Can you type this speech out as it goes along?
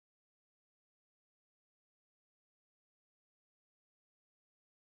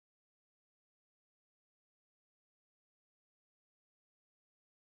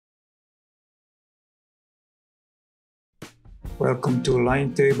Welcome to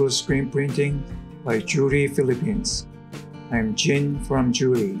Line Table Screen Printing by Jury Philippines. I'm Jin from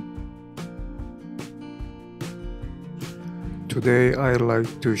Jury. Today I'd like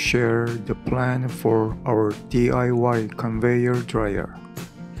to share the plan for our DIY conveyor dryer.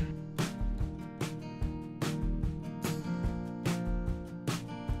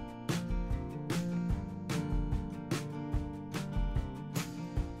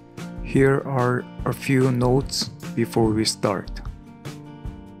 Here are a few notes before we start.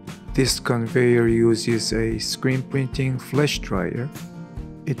 This conveyor uses a screen printing flash dryer.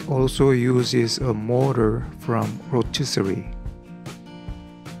 It also uses a motor from rotisserie.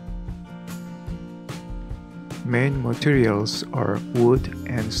 Main materials are wood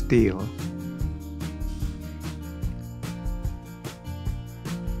and steel.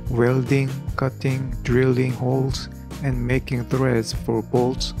 Welding, cutting, drilling holes, and making threads for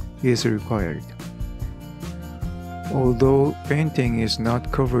bolts is required. Although painting is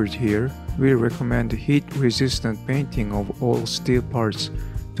not covered here, we recommend heat-resistant painting of all steel parts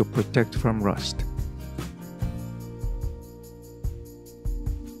to protect from rust.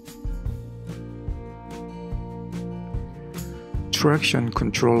 Traction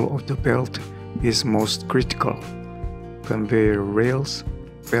control of the belt is most critical. Conveyor rails,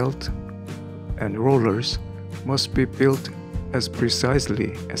 belt, and rollers must be built as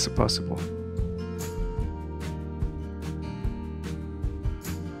precisely as possible.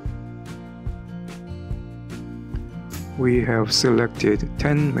 We have selected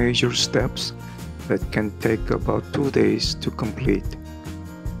 10 major steps that can take about 2 days to complete.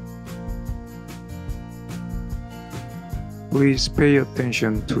 Please pay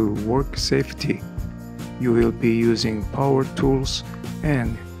attention to work safety. You will be using power tools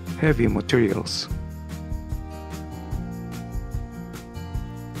and heavy materials.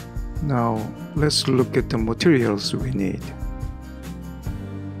 Now, let's look at the materials we need.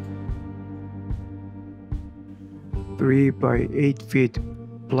 3 by 8 feet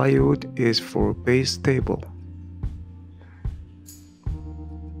plywood is for base table.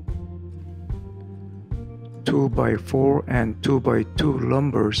 2 by 4 and 2 by 2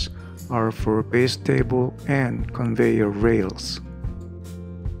 lumbers are for base table and conveyor rails.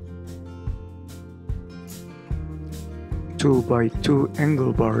 2 by 2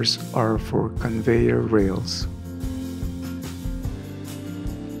 angle bars are for conveyor rails.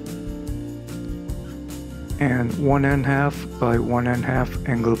 And 1.5 by 1.5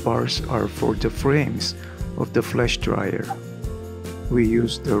 angle bars are for the frames of the flash dryer. We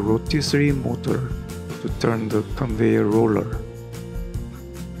use the rotisserie motor to turn the conveyor roller.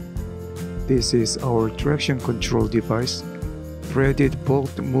 This is our traction control device. Threaded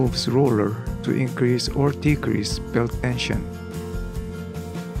bolt moves roller to increase or decrease belt tension.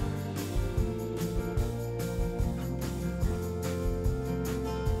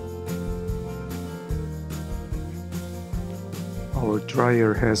 Our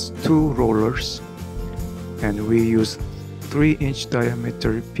dryer has 2 rollers, and we use 3-inch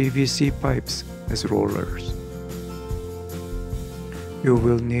diameter PVC pipes as rollers. You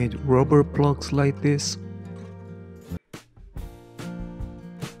will need rubber plugs like this,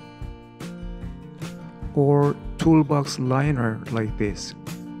 or toolbox liner like this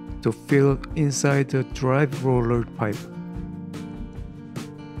to fill inside the drive roller pipe.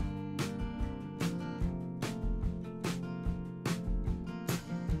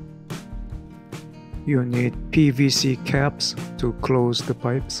 You need PVC caps to close the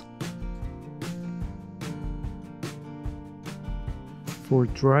pipes. For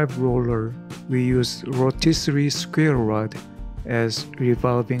drive roller, we use rotisserie square rod as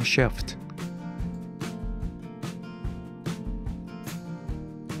revolving shaft.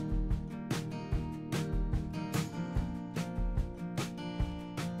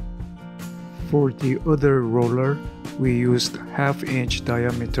 For the other roller, we used 1/2-inch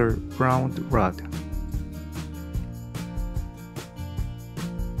diameter round rod.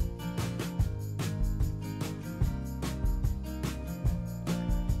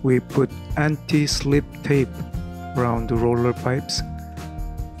 We put anti-slip tape around the roller pipes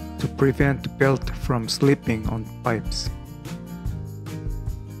to prevent the belt from slipping on pipes.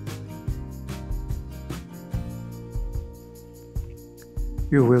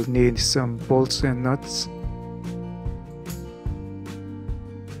 You will need some bolts and nuts.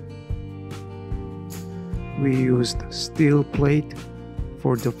 We used steel plate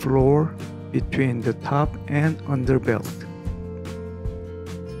for the floor between the top and under belt.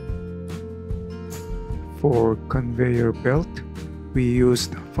 For conveyor belt, we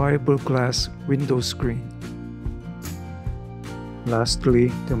used fiberglass window screen. Lastly,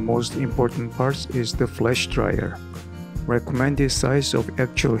 the most important part is the flash dryer. Recommended size of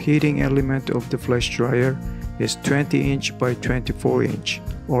actual heating element of the flash dryer is 20 inch by 24 inch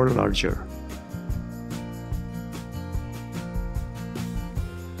or larger.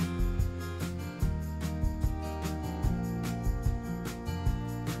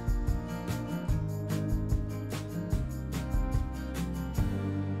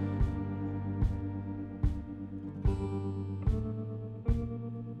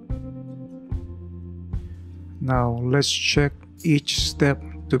 Now let's check each step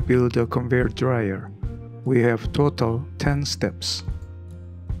to build a conveyor dryer. We have total 10 steps.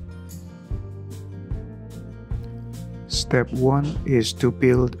 Step 1 is to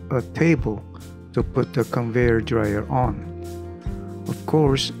build a table to put the conveyor dryer on. Of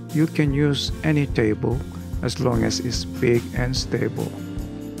course, you can use any table as long as it's big and stable.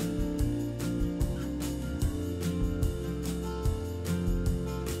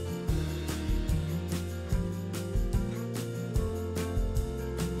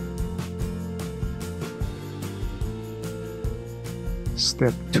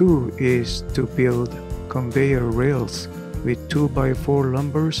 Step 2 is to build conveyor rails with 2x4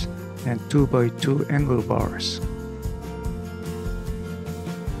 lumbers and 2x2 angle bars.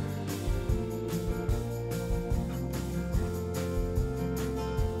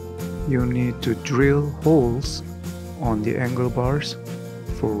 You need to drill holes on the angle bars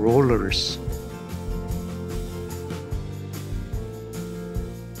for rollers.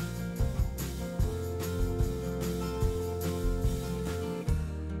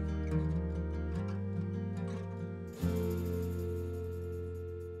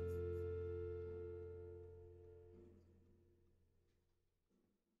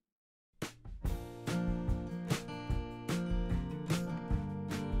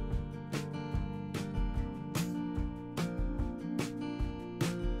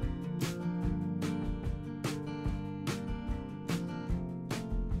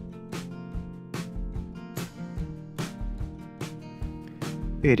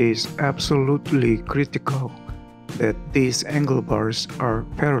 It is absolutely critical that these angle bars are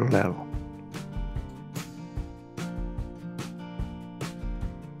parallel.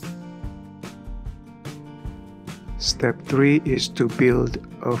 Step 3 is to build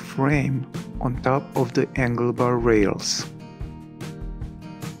a frame on top of the angle bar rails.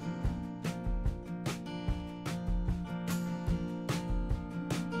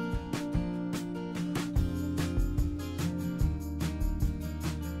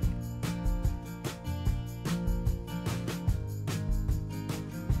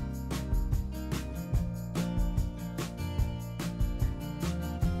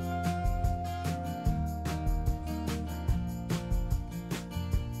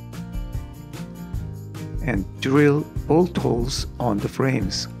 And drill bolt holes on the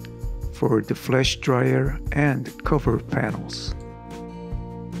frames for the flash dryer and cover panels.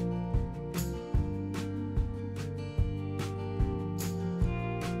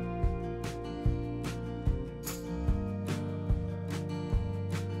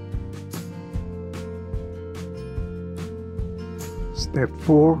 Step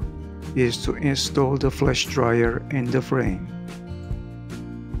 4 is to install the flash dryer in the frame.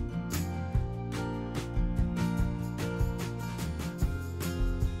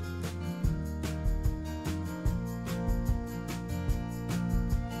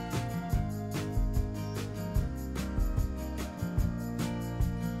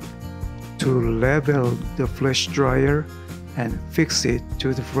 To level the flash dryer and fix it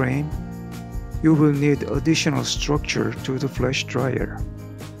to the frame, you will need additional structure to the flash dryer.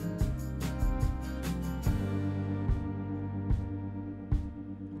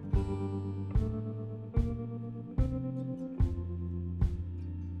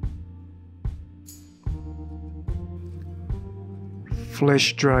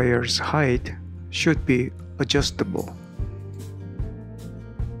 Flash dryer's height should be adjustable.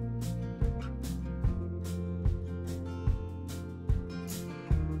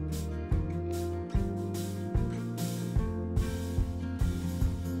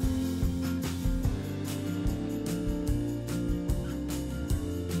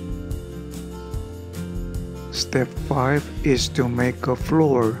 Step 5 is to make a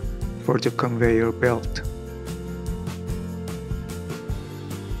floor for the conveyor belt.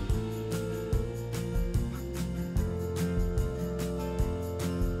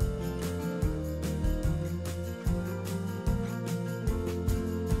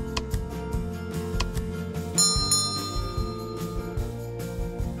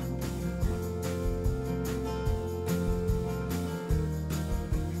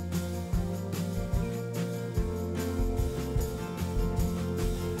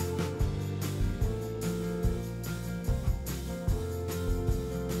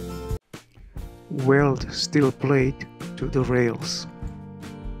 weld steel plate to the rails.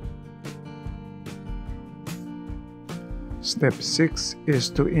 Step 6 is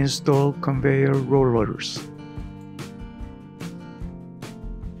to install conveyor rollers.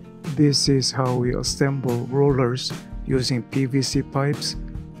 This is how we assemble rollers using PVC pipes,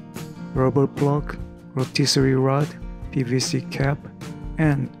 rubber plug, rotisserie rod, PVC cap,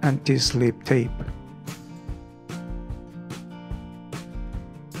 and anti-slip tape.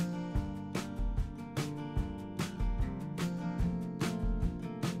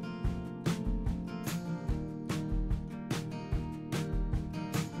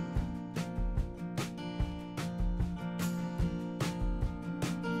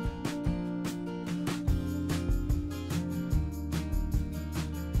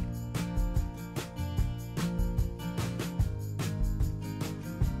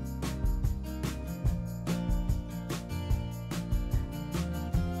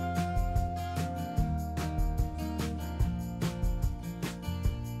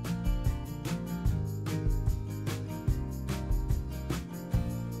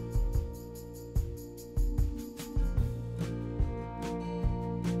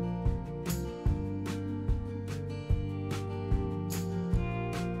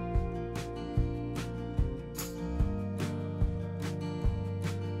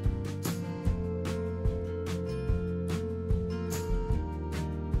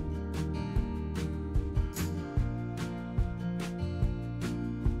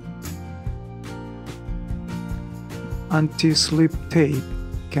 Anti-slip tape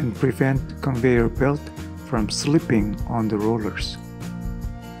can prevent conveyor belt from slipping on the rollers.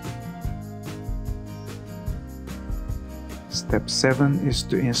 Step 7 is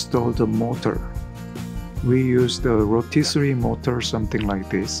to install the motor. We use the rotisserie motor, something like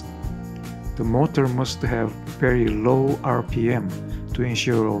this. The motor must have very low RPM to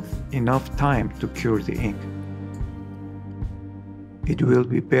ensure of enough time to cure the ink. It will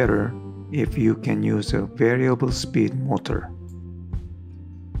be better if you can use a variable speed motor.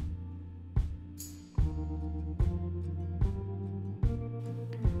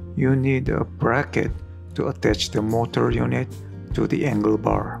 You need a bracket to attach the motor unit to the angle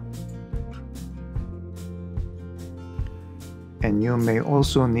bar. And you may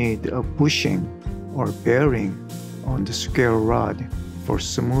also need a bushing or bearing on the square rod for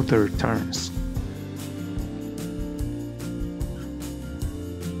smoother turns.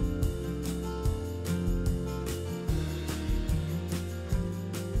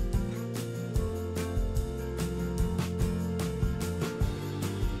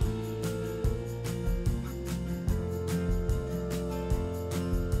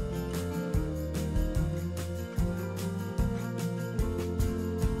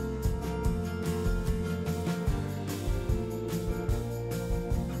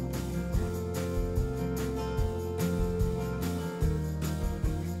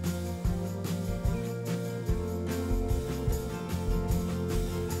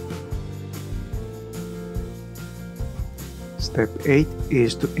 Step 8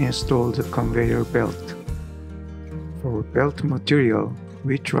 is to install the conveyor belt. For belt material,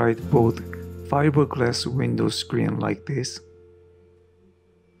 we tried both fiberglass window screen like this,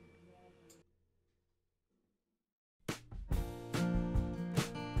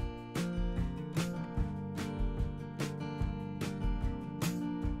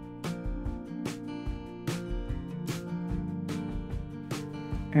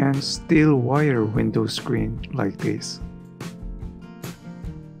 and steel wire window screen like this.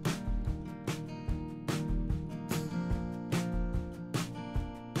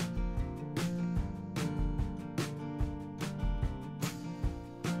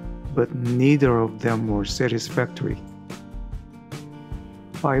 But neither of them were satisfactory.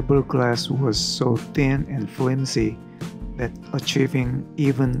 Fiberglass was so thin and flimsy that achieving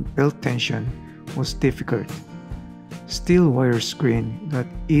even belt tension was difficult. Steel wire screen got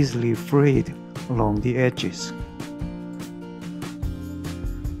easily frayed along the edges.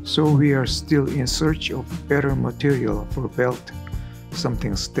 So we are still in search of better material for belt,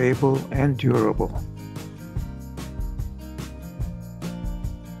 something stable and durable.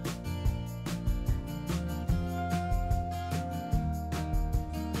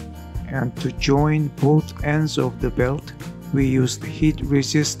 And to join both ends of the belt, we used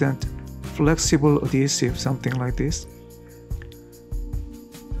heat-resistant flexible adhesive, something like this.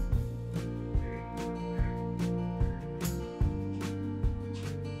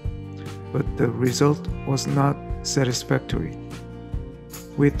 But the result was not satisfactory.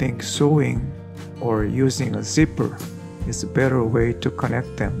 We think sewing or using a zipper is a better way to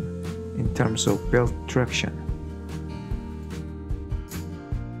connect them in terms of belt traction.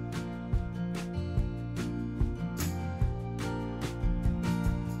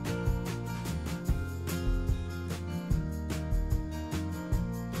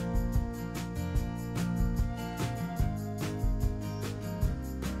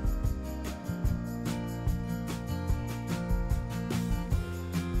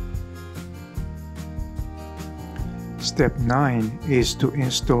 Step 9 is to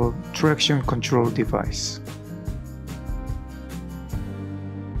install traction control device.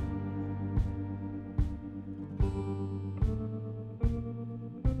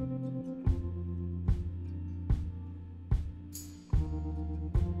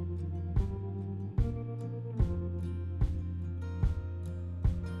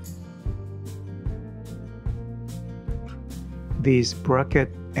 These bracket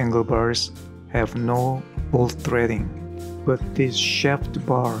angle bars have no bolt threading, but this shaft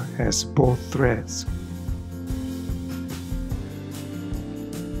bar has both threads.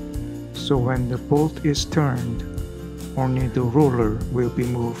 So when the bolt is turned, only the roller will be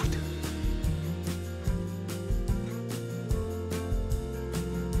moved.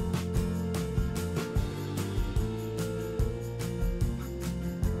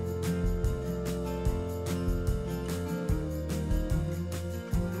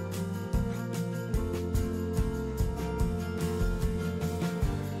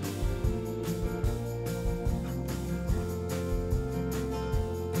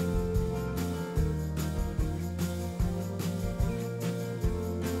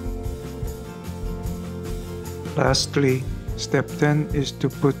 Lastly, step 10 is to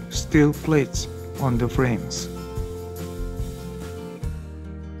put steel plates on the frames.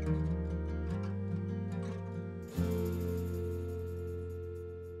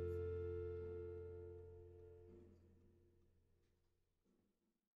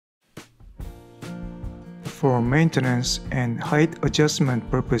 For maintenance and height adjustment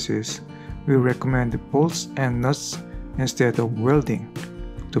purposes, we recommend bolts and nuts instead of welding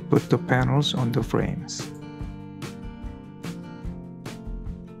to put the panels on the frames.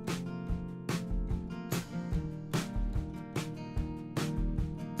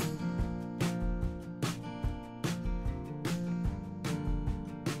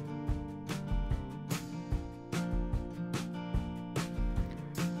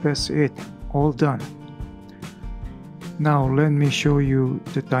 That's it, all done. Now let me show you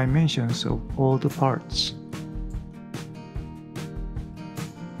the dimensions of all the parts.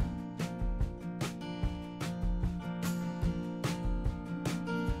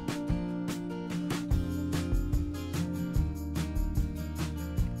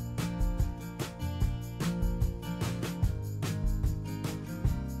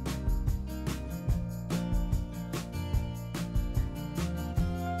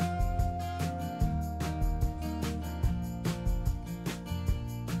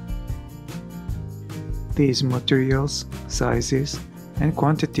 These materials, sizes, and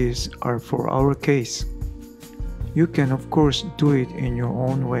quantities are for our case. You can of course do it in your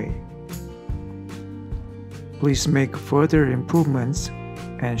own way. Please make further improvements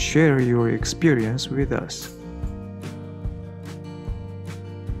and share your experience with us.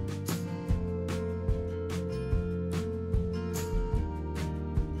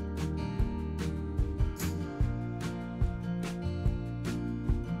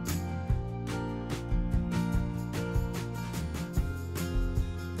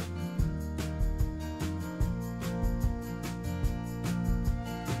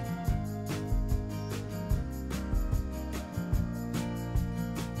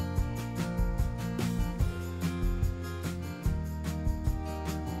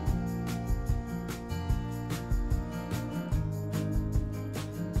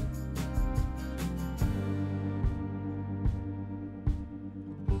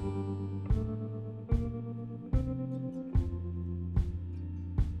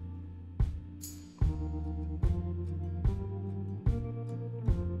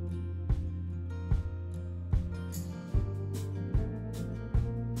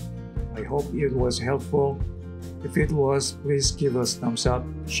 I hope it was helpful. If it was, please give us thumbs up,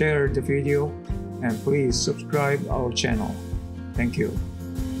 share the video, and please subscribe our channel. Thank you.